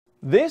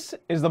This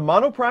is the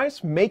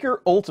Monoprice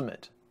Maker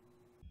Ultimate.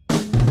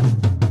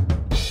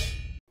 The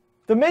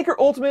Maker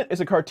Ultimate is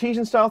a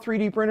Cartesian-style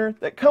 3D printer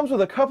that comes with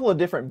a couple of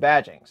different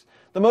badgings,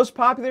 the most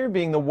popular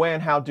being the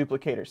Wanhao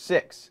Duplicator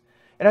 6.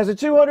 It has a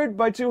 200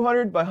 by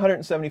 200 by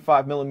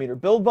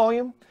 175mm build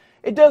volume.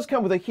 It does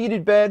come with a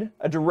heated bed,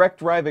 a direct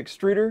drive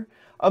extruder,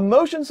 a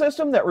motion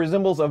system that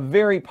resembles a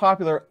very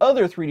popular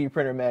other 3D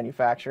printer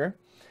manufacturer.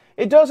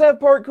 It does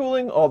have part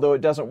cooling, although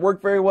it doesn't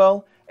work very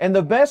well, and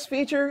the best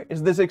feature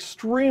is this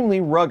extremely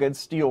rugged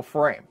steel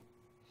frame.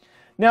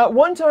 Now, at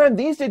one time,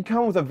 these did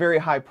come with a very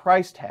high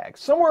price tag,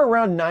 somewhere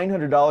around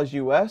 $900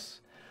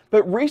 US,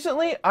 but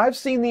recently I've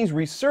seen these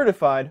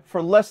recertified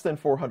for less than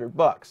 400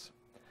 bucks.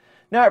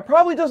 Now, it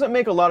probably doesn't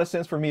make a lot of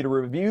sense for me to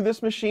review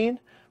this machine,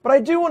 but I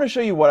do want to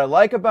show you what I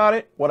like about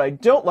it, what I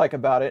don't like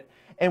about it,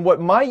 and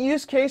what my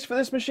use case for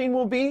this machine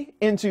will be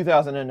in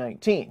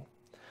 2019.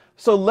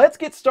 So let's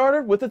get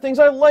started with the things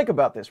I like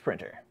about this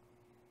printer.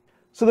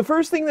 So the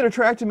first thing that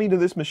attracted me to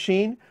this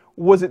machine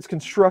was its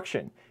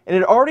construction, and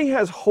it already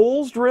has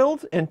holes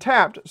drilled and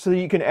tapped so that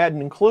you can add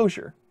an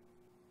enclosure.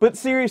 But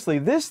seriously,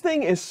 this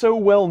thing is so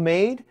well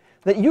made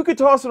that you could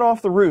toss it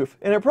off the roof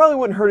and it probably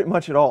wouldn't hurt it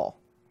much at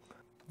all.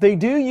 They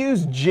do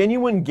use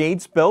genuine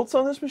Gates belts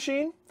on this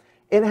machine.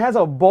 It has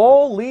a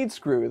ball lead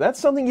screw. That's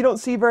something you don't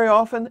see very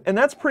often, and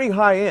that's pretty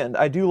high end.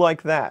 I do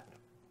like that.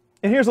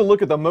 And here's a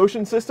look at the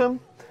motion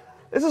system.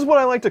 This is what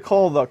I like to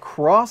call the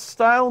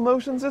cross-style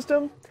motion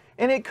system.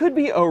 And it could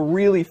be a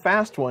really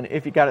fast one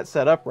if you got it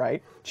set up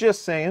right.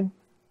 Just saying.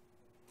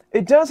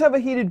 It does have a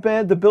heated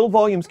bed. The build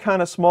volume's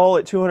kind of small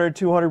at 200,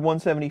 200,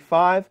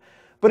 175.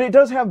 But it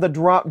does have the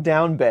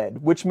drop-down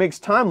bed, which makes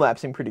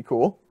time-lapsing pretty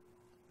cool.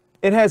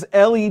 It has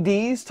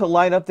LEDs to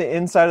light up the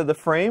inside of the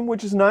frame,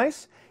 which is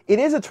nice. It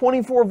is a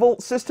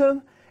 24-volt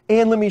system.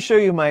 And let me show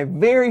you my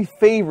very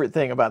favorite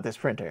thing about this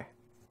printer.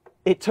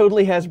 It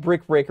totally has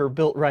Brick Breaker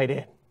built right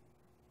in.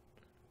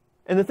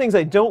 And the things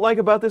I don't like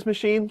about this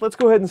machine, let's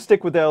go ahead and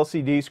stick with the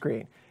LCD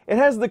screen. It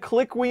has the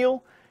click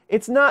wheel.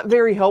 It's not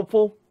very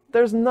helpful.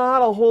 There's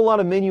not a whole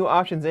lot of menu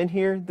options in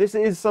here. This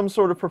is some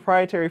sort of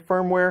proprietary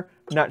firmware.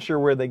 Not sure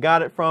where they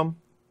got it from.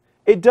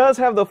 It does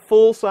have the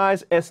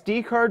full-size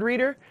SD card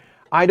reader.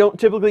 I don't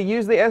typically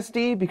use the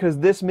SD because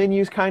this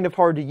menu is kind of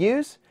hard to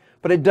use,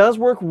 but it does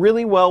work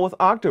really well with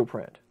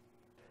Octoprint.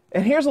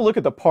 And here's a look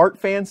at the part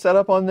fan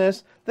setup on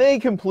this. They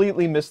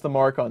completely missed the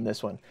mark on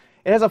this one.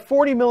 It has a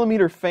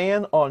 40mm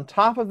fan on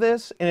top of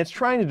this, and it's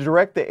trying to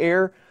direct the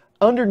air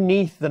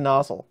underneath the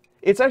nozzle.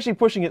 It's actually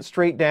pushing it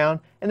straight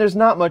down, and there's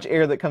not much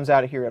air that comes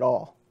out of here at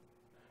all.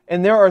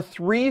 And there are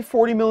three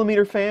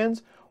 40mm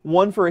fans,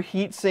 one for a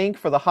heat sink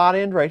for the hot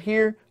end right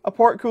here, a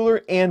part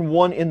cooler, and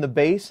one in the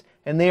base,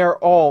 and they are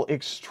all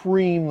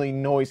extremely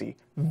noisy,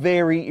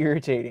 very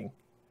irritating.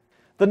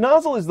 The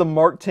nozzle is the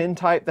Mark X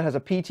type that has a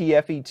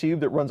PTFE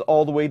tube that runs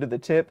all the way to the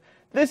tip.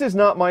 This is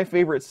not my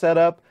favorite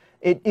setup.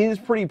 It is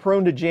pretty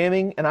prone to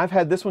jamming, and I've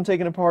had this one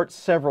taken apart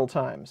several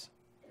times.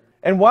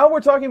 And while we're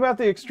talking about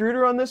the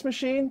extruder on this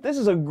machine, this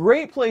is a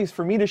great place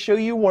for me to show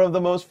you one of the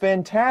most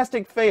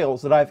fantastic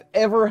fails that I've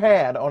ever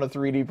had on a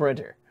 3D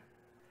printer.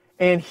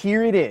 And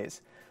here it is.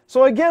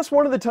 So I guess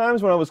one of the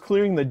times when I was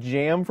clearing the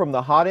jam from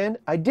the hot end,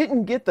 I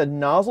didn't get the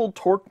nozzle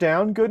torqued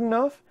down good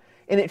enough,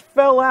 and it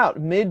fell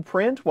out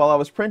mid-print while I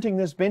was printing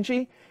this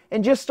Benchy,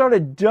 and just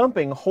started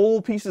dumping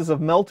whole pieces of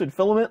melted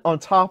filament on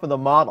top of the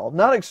model,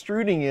 not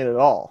extruding it at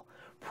all.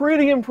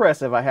 Pretty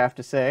impressive, I have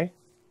to say.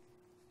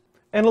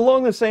 And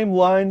along the same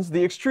lines,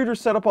 the extruder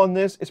setup on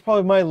this is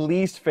probably my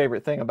least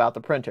favorite thing about the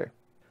printer.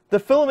 The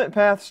filament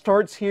path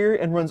starts here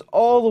and runs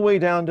all the way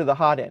down to the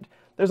hot end.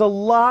 There's a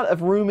lot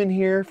of room in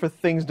here for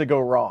things to go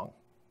wrong.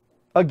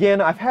 Again,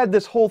 I've had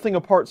this whole thing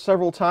apart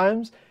several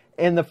times,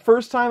 and the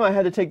first time I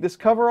had to take this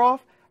cover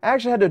off, I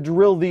actually had to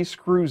drill these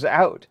screws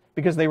out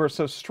because they were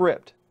so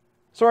stripped.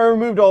 So I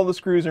removed all the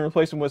screws and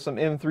replaced them with some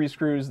M3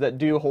 screws that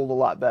do hold a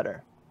lot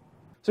better.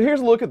 So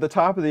here's a look at the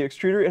top of the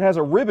extruder. It has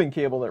a ribbon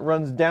cable that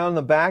runs down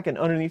the back and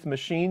underneath the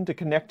machine to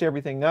connect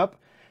everything up.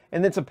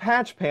 And it's a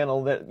patch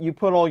panel that you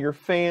put all your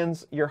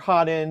fans, your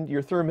hot end,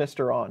 your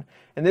thermistor on.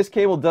 And this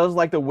cable does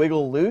like to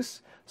wiggle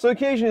loose, so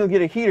occasionally you'll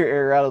get a heater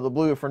error out of the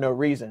blue for no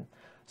reason.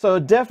 So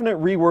a definite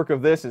rework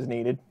of this is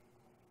needed.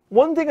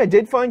 One thing I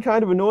did find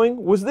kind of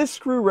annoying was this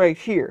screw right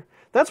here.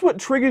 That's what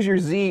triggers your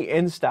Z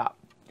end stop.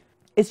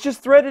 It's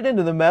just threaded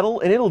into the metal,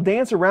 and it'll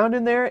dance around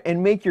in there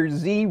and make your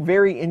Z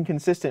very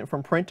inconsistent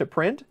from print to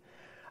print.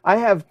 I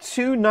have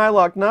two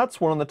nylock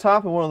nuts, one on the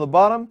top and one on the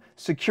bottom,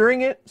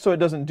 securing it so it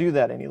doesn't do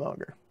that any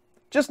longer.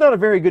 Just not a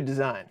very good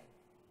design.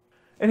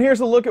 And here's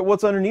a look at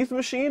what's underneath the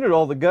machine at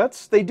all the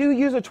guts. They do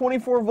use a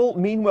 24-volt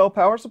Meanwell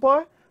power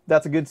supply.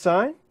 That's a good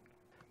sign.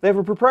 They have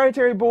a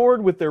proprietary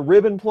board with their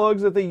ribbon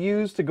plugs that they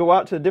use to go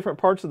out to different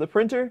parts of the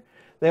printer.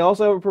 They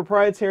also have a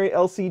proprietary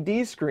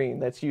LCD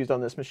screen that's used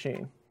on this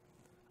machine.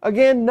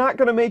 Again, not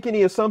going to make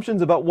any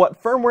assumptions about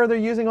what firmware they're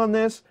using on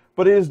this,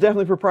 but it is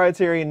definitely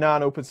proprietary and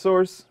non-open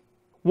source.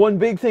 One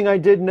big thing I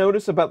did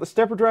notice about the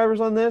stepper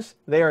drivers on this,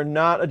 they are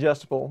not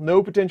adjustable.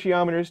 No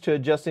potentiometers to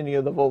adjust any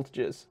of the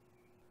voltages.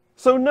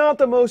 So not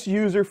the most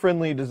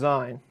user-friendly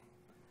design.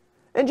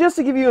 And just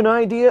to give you an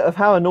idea of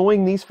how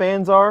annoying these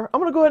fans are, I'm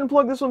going to go ahead and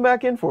plug this one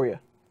back in for you.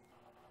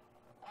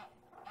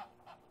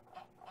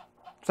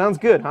 Sounds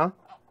good, huh?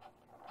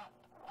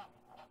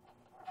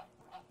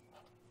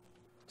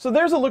 So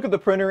there's a look at the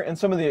printer and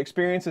some of the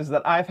experiences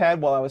that I've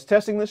had while I was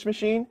testing this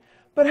machine,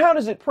 but how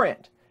does it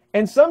print?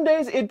 And some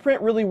days it'd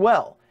print really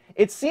well.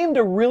 It seemed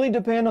to really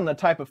depend on the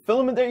type of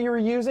filament that you were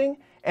using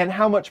and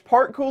how much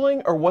part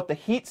cooling or what the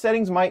heat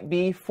settings might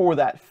be for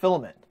that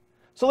filament.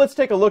 So let's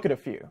take a look at a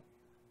few.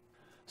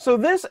 So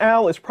this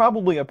owl is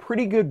probably a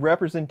pretty good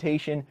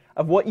representation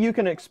of what you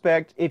can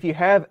expect if you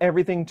have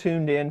everything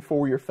tuned in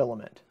for your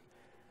filament.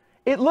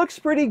 It looks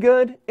pretty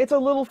good. It's a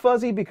little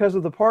fuzzy because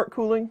of the part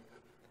cooling.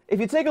 If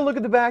you take a look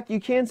at the back,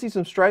 you can see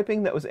some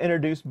striping that was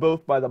introduced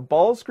both by the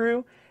ball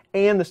screw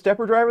and the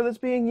stepper driver that's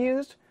being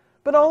used,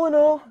 but all in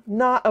all,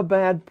 not a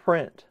bad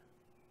print.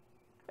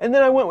 And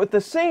then I went with the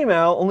same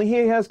owl, only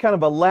he has kind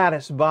of a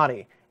lattice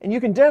body, and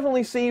you can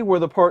definitely see where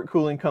the part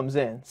cooling comes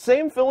in.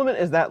 Same filament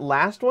as that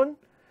last one,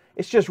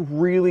 it's just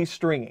really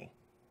stringy.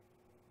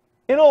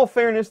 In all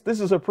fairness, this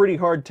is a pretty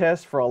hard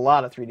test for a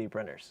lot of 3D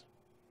printers.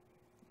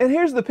 And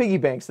here's the piggy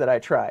banks that I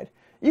tried.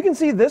 You can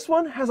see this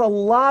one has a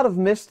lot of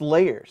missed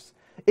layers.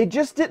 It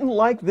just didn't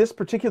like this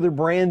particular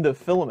brand of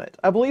filament.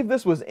 I believe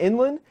this was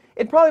inland.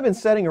 It'd probably been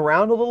setting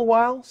around a little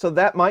while, so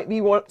that might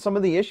be what some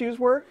of the issues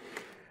were.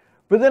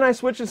 But then I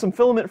switched to some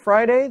Filament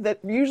Friday that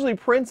usually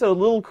prints at a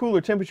little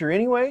cooler temperature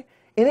anyway,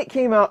 and it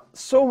came out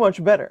so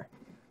much better.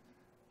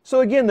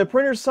 So again, the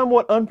printer's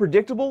somewhat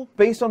unpredictable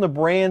based on the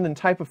brand and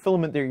type of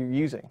filament that you're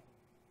using.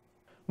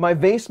 My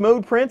vase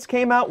mode prints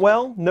came out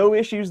well, no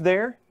issues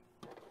there.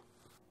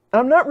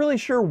 I'm not really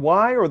sure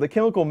why or the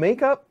chemical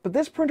makeup, but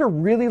this printer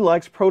really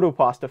likes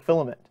protopasta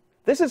filament.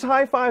 This is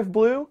high 5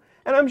 blue,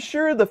 and I'm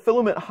sure the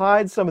filament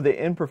hides some of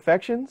the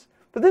imperfections,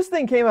 but this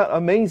thing came out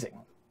amazing.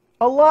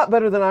 A lot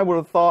better than I would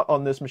have thought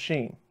on this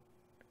machine.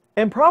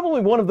 And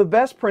probably one of the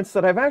best prints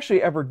that I've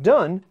actually ever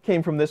done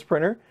came from this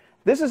printer.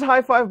 This is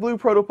high 5 blue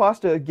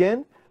protopasta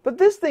again, but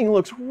this thing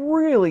looks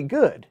really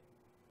good.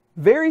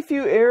 Very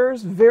few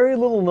errors, very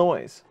little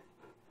noise.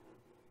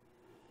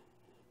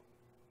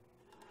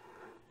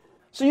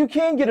 So you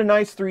can get a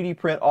nice 3D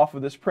print off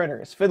of this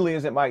printer, as fiddly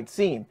as it might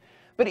seem.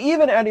 But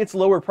even at its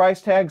lower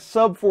price tag,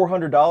 sub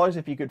 $400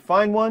 if you could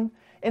find one,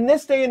 in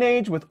this day and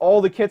age with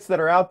all the kits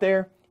that are out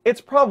there,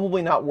 it's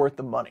probably not worth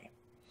the money.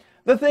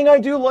 The thing I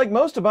do like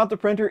most about the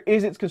printer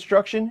is its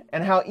construction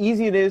and how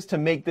easy it is to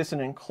make this an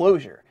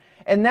enclosure.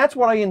 And that's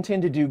what I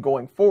intend to do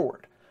going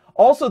forward.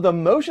 Also, the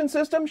motion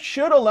system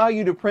should allow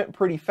you to print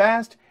pretty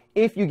fast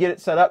if you get it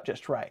set up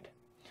just right.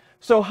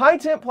 So high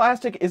temp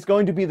plastic is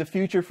going to be the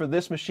future for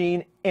this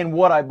machine and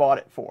what I bought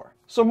it for.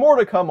 So more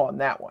to come on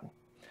that one.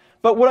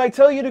 But would I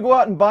tell you to go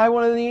out and buy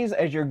one of these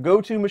as your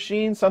go-to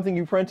machine, something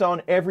you print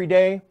on every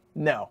day?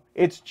 No,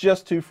 it's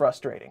just too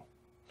frustrating.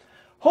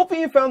 Hopefully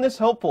you found this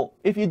helpful.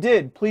 If you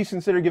did, please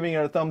consider giving it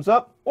a thumbs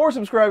up or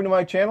subscribing to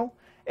my channel.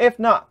 If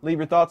not, leave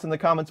your thoughts in the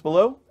comments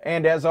below.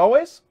 And as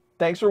always,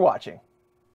 thanks for watching.